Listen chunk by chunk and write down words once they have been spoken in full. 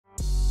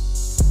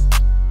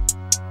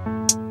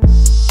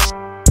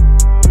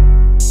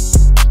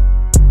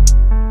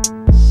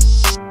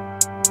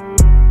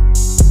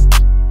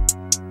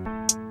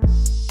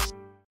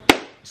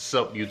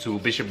up,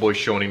 YouTube? It's your boy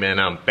Shoney, man.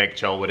 I'm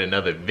back, y'all, with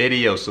another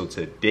video. So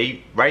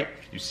today, right,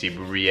 you see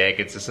we're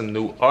reacting to some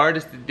new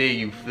artists today,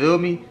 you feel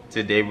me?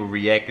 Today we're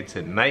reacting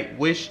to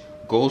Nightwish,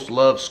 Ghost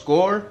Love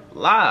Score,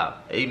 live.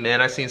 Hey, man,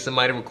 I seen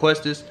somebody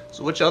request this,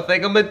 so what y'all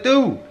think I'm gonna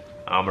do?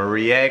 I'ma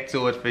react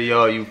to it for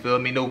y'all, you feel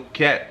me? No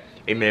cap.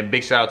 Hey, man,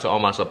 big shout out to all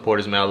my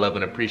supporters, man. I love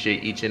and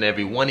appreciate each and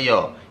every one of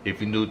y'all. If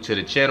you're new to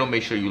the channel,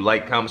 make sure you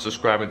like, comment,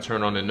 subscribe, and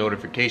turn on the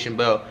notification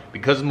bell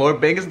because more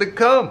bangers to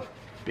come.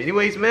 But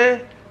anyways,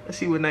 man, let's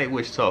see what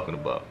Nightwish talking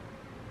about.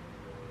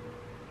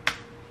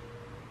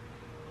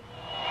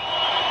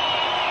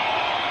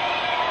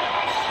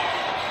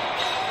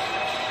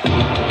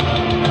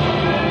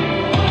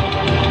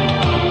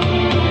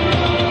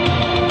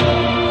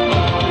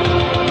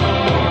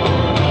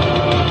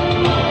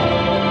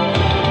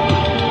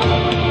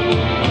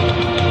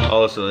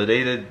 Oh, so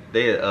they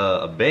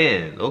a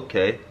band,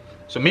 okay.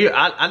 So me,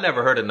 I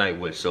never heard of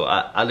Nightwish, so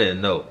I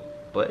didn't know.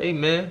 But hey,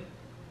 man,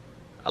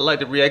 I like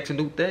to react to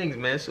new things,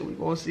 man, so we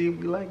gonna see if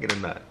we like it or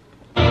not.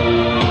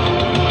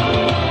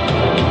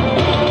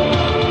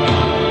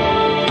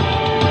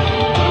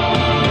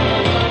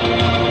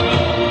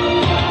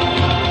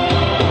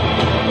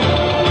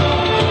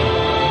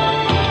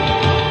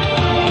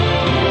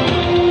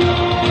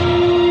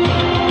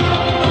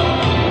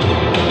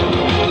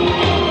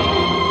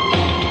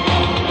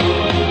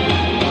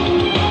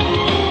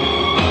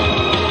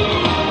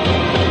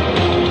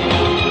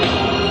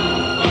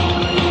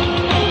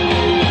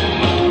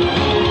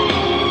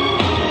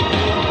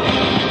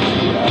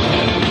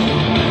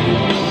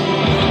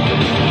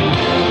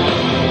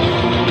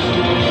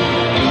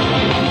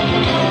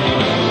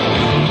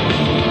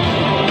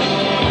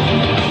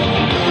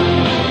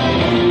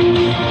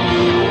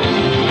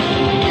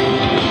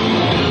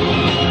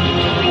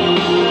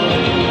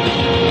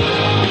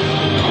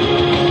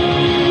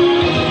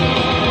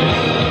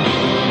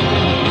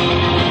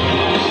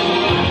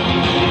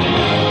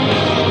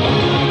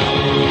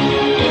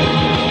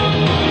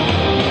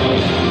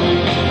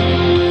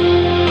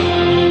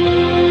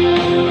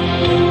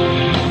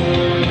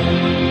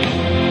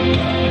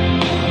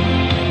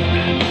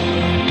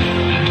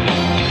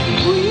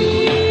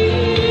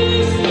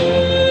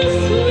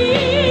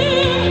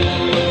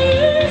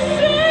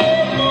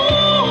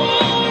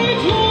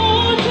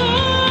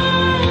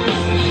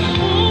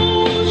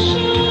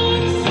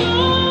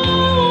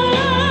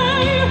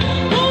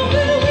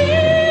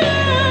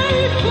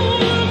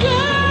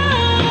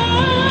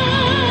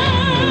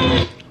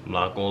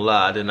 Not gonna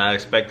lie, I did not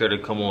expect her to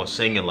come on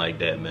singing like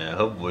that, man.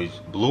 Her voice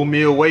blew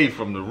me away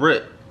from the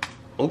rip.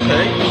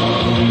 Okay.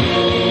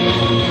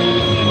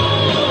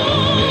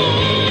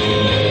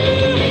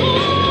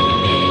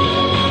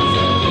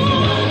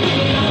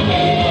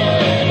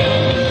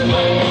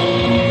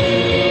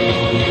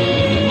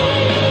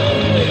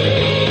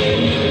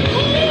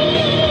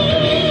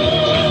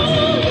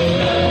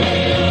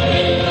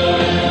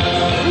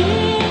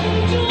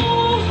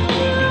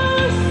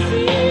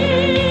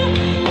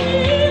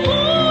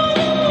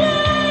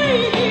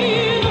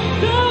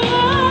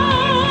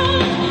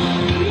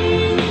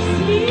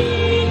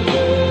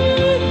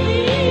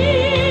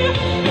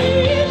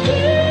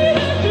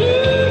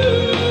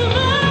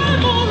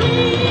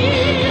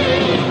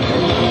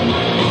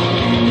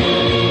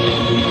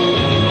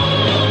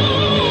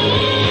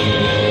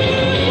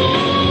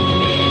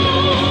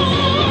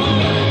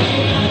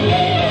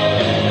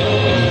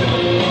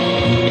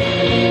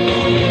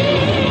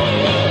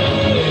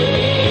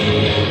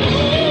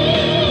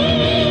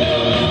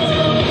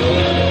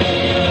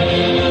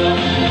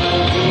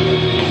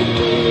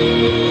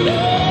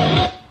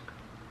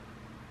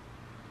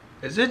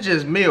 Is it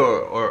just me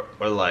or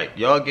like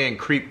y'all getting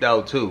creeped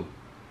out too?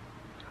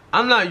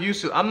 I'm not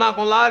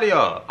gonna lie to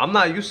y'all, I'm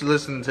not used to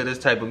listening to this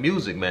type of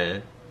music,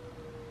 man.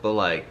 But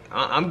like,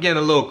 I'm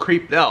getting a little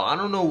creeped out. I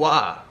don't know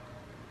why.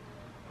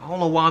 I don't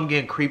know why I'm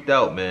getting creeped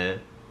out, man.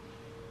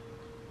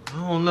 I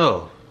don't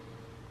know.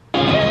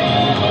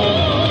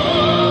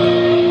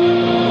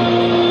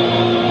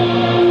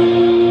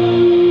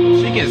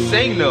 She can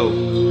sing though.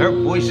 Her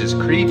voice is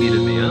creepy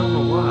to me. I don't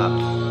know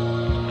why.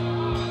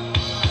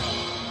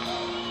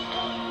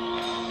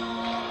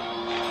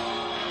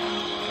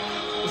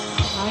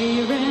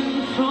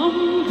 Siren from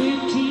the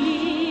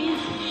deep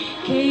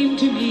came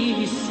to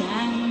me,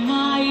 sang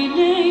my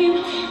name,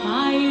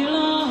 my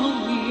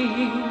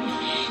longing.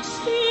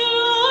 Still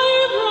I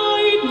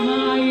write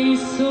my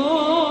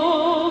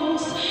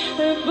songs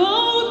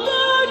about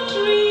the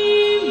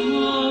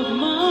dream of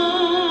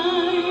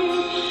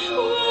mine,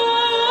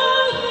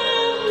 where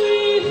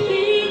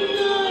everything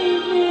I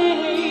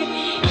may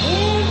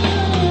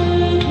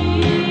ever be.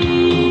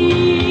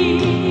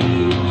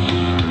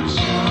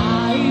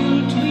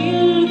 Child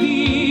will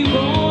be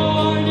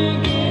born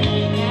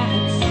again,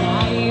 and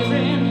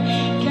siren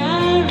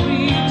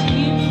carried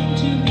him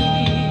to me.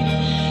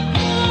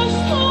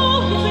 First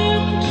of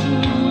them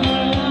true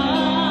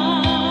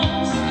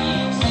lands,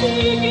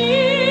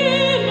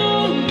 singing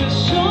on the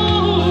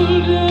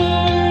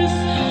shoulders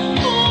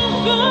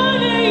of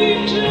an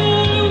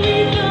angel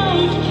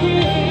without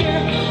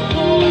care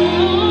for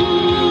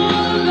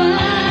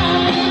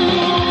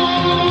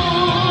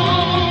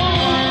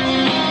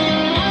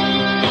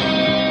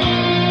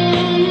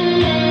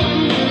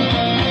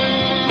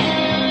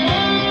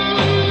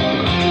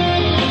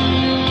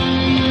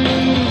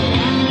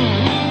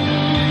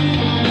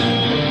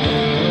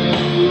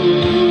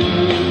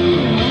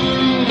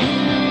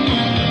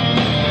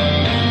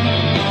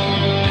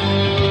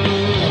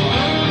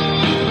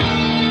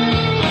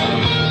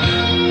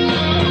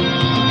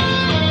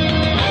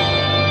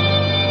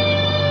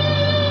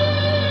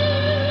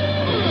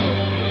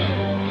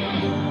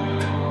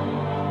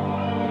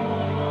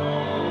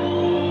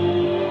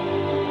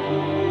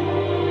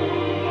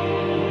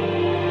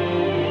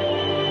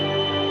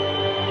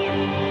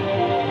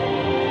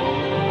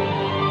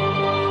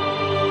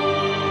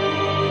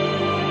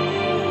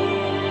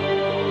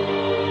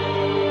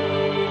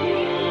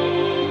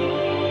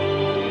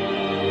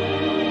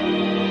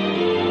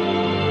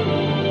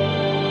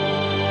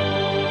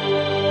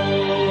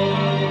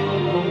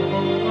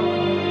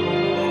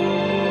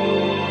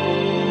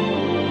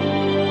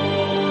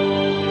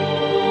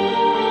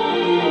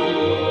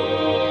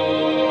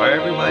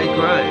everybody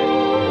crying.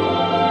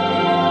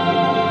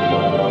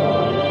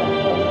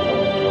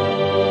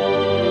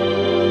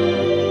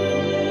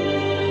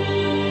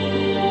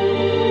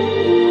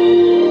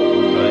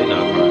 Oh, they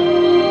not crying.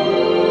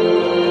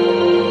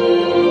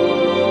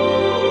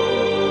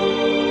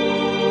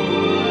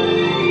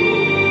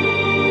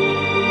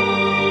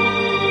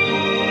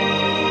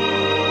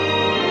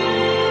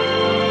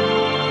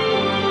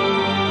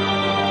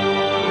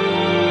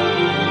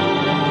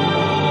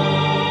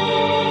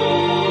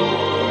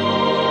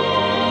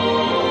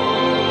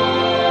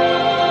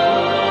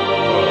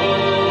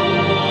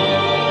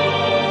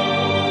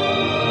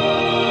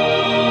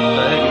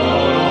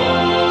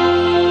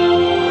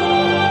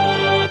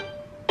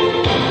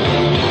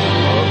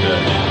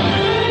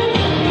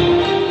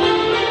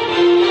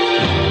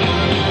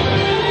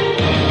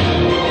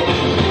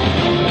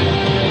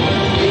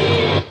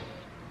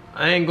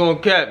 I ain't gonna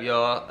cap,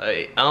 y'all.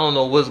 I don't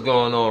know what's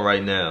going on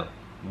right now,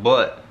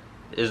 but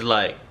it's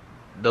like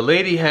the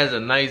lady has a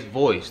nice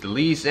voice. The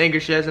lead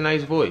singer, she has a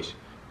nice voice,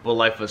 but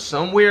like for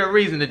some weird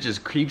reason, it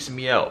just creeps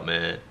me out,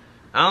 man.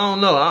 I don't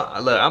know.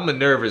 Look, I'm a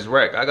nervous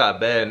wreck. I got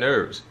bad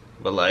nerves,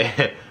 but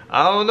like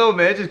I don't know,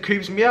 man. It just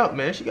creeps me out,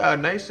 man. She got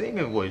a nice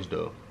singing voice,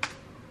 though.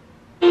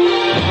 I don't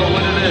know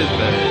what it is,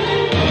 man.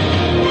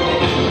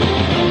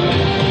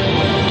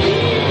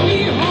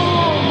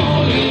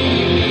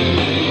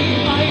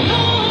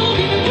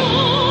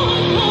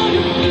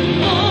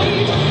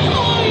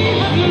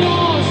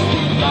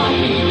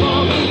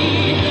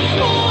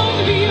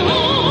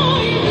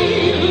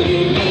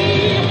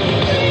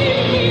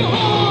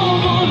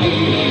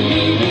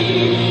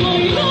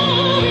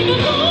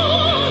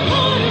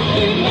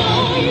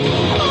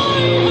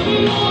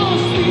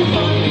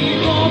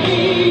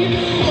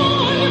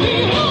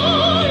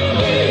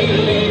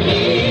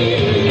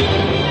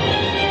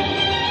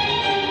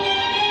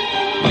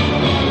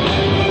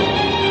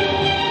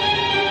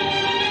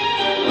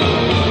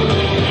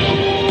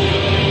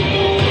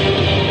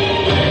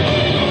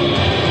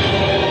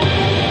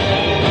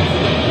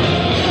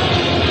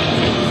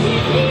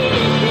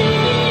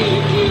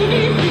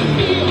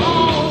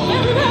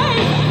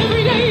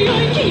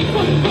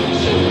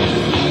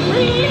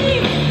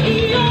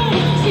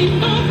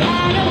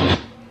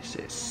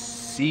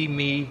 See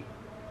me,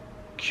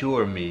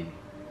 cure me,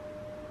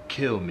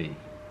 kill me.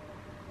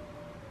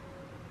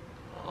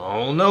 I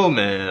don't know,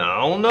 man. I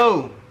don't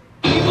know.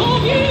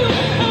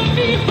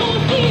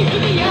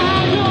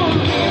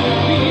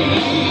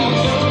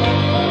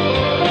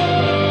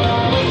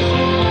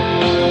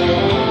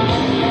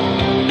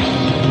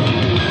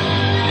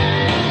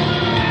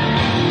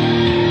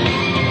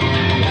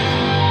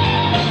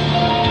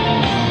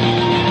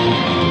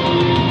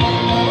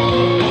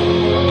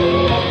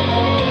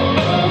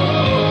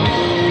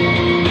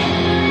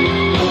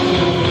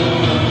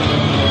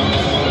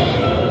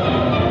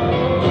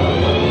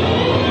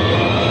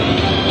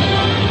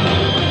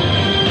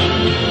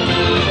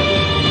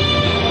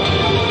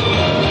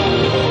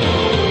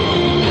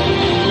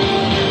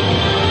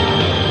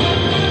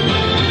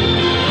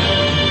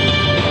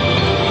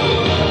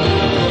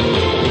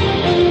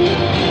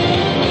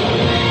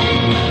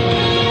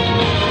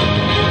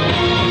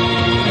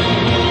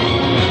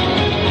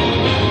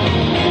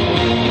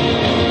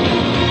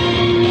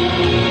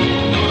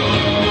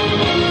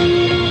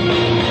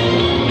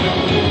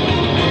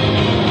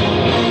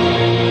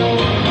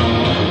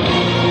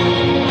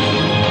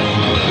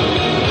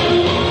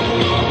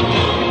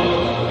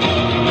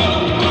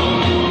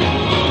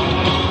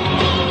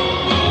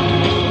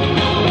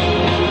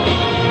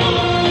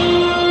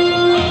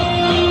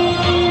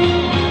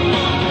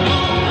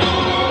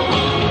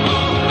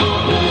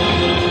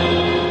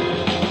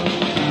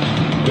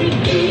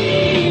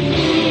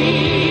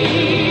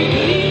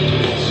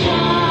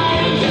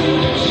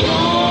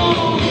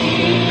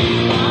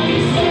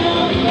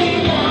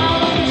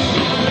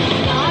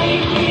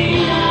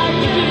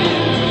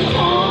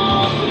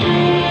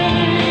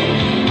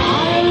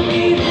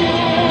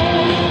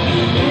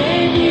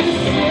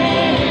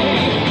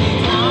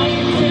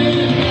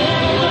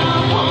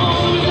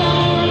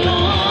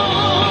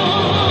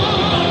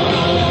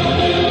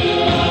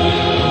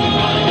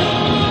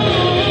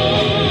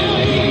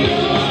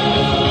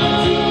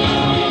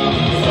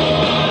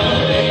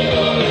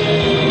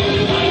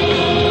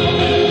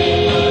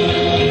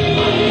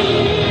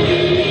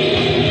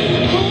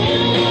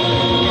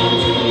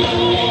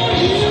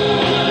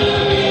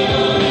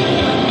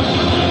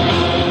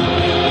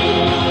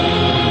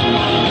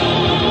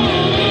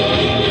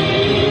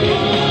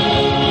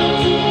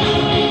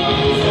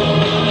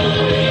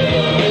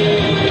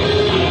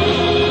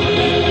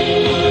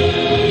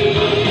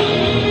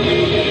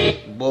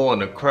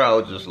 The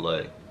crowd just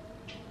like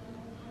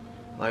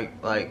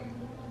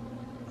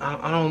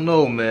I don't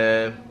know,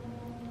 man.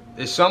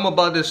 There's something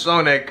about this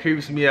song that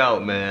creeps me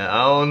out, man.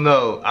 I don't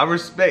know. I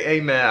respect, hey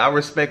man, I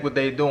respect what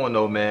they doing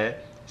though, man.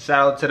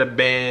 Shout out to the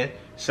band.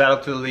 Shout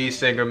out to the lead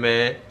singer,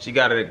 man. She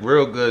got a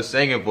real good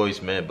singing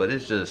voice, man. But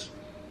it's just,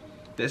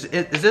 is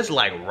this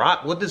like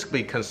rock? Would this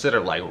be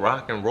considered like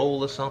rock and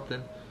roll or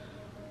something?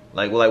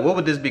 Like what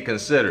would this be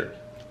considered?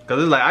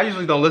 Cause it's like, I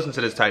usually don't listen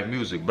to this type of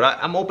music, but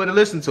I'm open to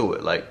listen to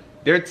it. Like,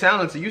 they're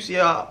talented. You see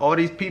all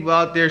these people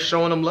out there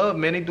showing them love,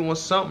 man. They doing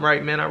something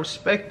right, man. I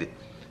respect it.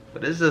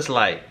 But it's just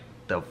like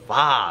the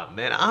vibe,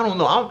 man. I don't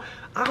know.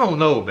 I don't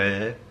know,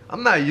 man.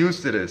 I'm not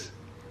used to this.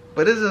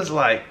 But it's just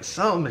like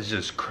something is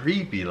just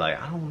creepy.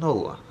 Like, I don't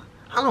know.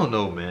 I don't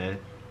know, man.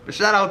 But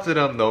shout out to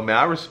them though, man.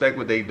 I respect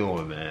what they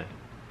doing, man.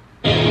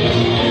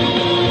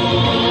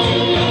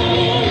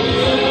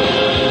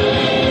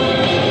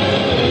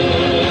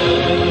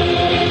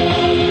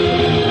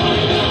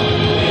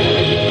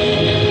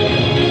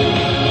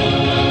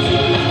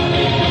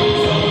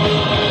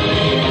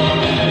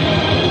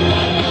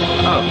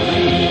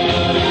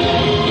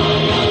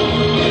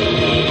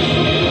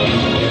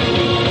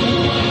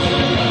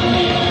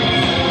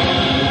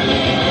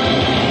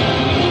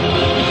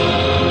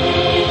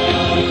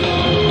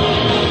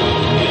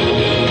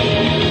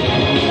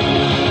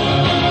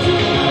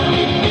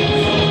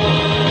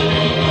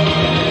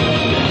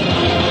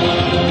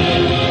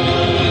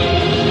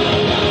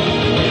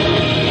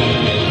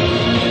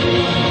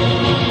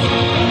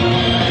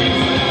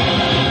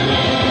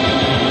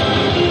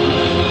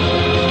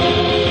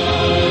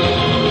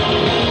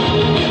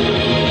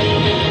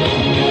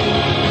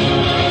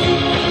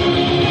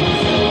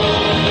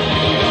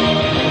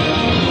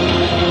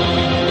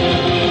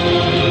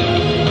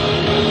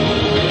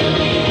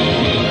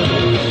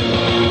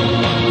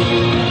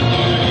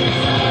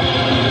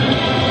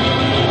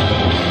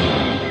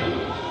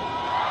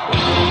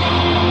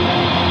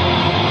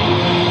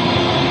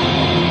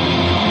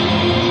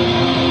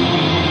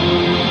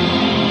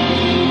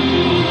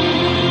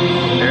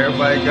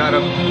 Everybody got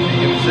up, you know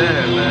what I'm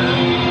saying, man.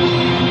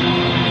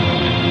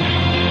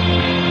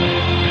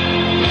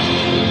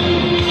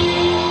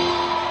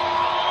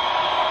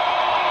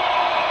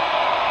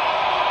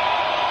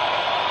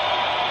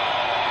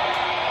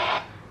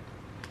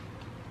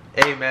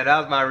 Hey man, that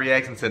was my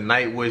reaction to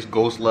Nightwish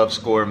Ghost Love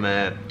Score,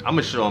 man. I'm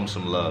gonna show him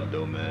some love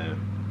though, man.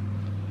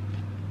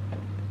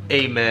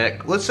 Hey man,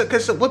 what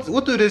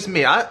do this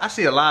mean? I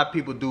see a lot of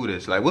people do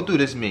this. Like, what do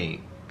this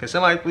mean? Can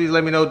somebody please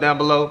let me know down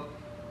below?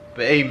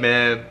 But hey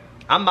man,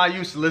 I'm not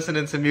used to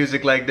listening to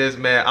music like this,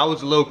 man. I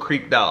was a little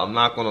creeped out, I'm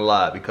not gonna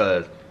lie,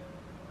 because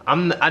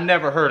I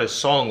never heard a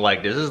song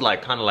like this. This is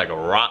like kind of like a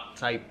rock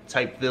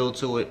type feel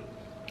to it.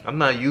 I'm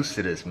not used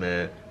to this,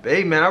 man. But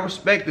hey man, I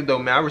respect it though,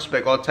 man. I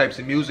respect all types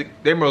of music.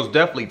 They're most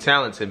definitely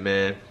talented,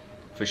 man.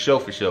 For sure,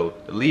 for sure.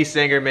 The lead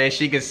singer, man,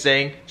 she can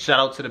sing. Shout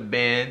out to the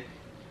band.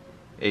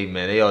 Hey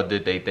man, they all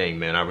did their thing,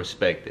 man. I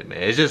respect it,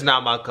 man. It's just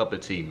not my cup of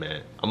tea,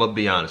 man. I'm gonna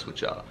be honest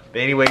with y'all. But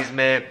anyways,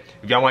 man,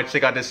 if y'all want to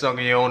check out this song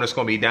on your own, it's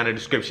gonna be down in the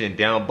description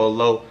down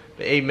below.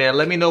 But hey man,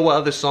 let me know what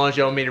other songs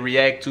y'all want me to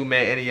react to,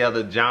 man. Any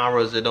other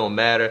genres, it don't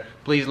matter.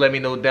 Please let me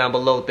know down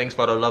below. Thanks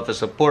for the love and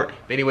support.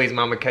 But anyways,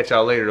 man, I'm gonna catch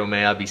y'all later though,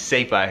 man. I'll be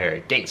safe out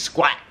here. Gang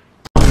squat.